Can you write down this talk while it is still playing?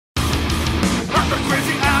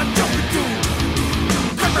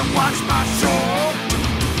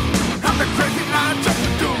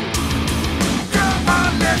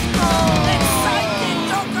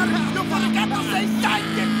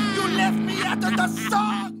to the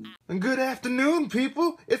song! And good afternoon,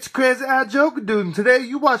 people. It's Crazy Eye Joker Dude, and today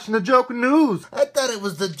you watching the Joker News. I thought it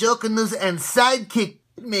was the Joker News and Sidekick.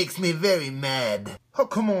 It makes me very mad. Oh,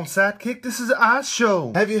 come on, Sidekick. This is our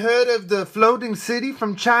show. Have you heard of the floating city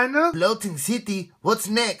from China? Floating city? What's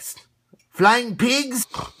next? Flying pigs?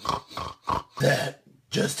 That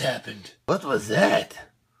just happened. What was that?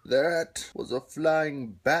 That was a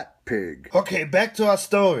flying bat pig. Okay, back to our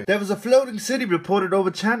story. There was a floating city reported over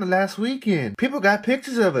China last weekend. People got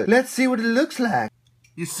pictures of it. Let's see what it looks like.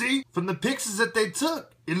 You see, from the pictures that they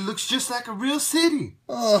took, it looks just like a real city.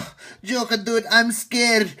 Oh, Joker Dude, I'm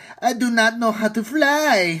scared. I do not know how to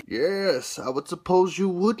fly. Yes, I would suppose you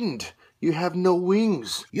wouldn't. You have no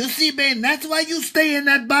wings. You see, Bane, that's why you stay in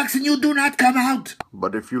that box and you do not come out.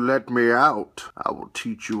 But if you let me out, I will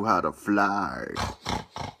teach you how to fly.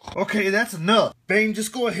 Okay, that's enough. Bane,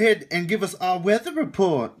 just go ahead and give us our weather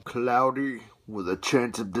report. Cloudy with a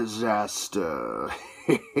chance of disaster.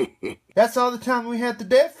 That's all the time we have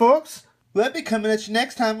today, folks. We'll be coming at you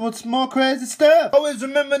next time with some more crazy stuff. Always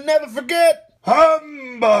remember, never forget,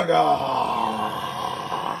 hamburger!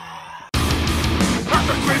 I'm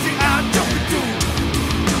the Crazy Eye Joker Dude.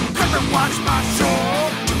 Come and watch my show.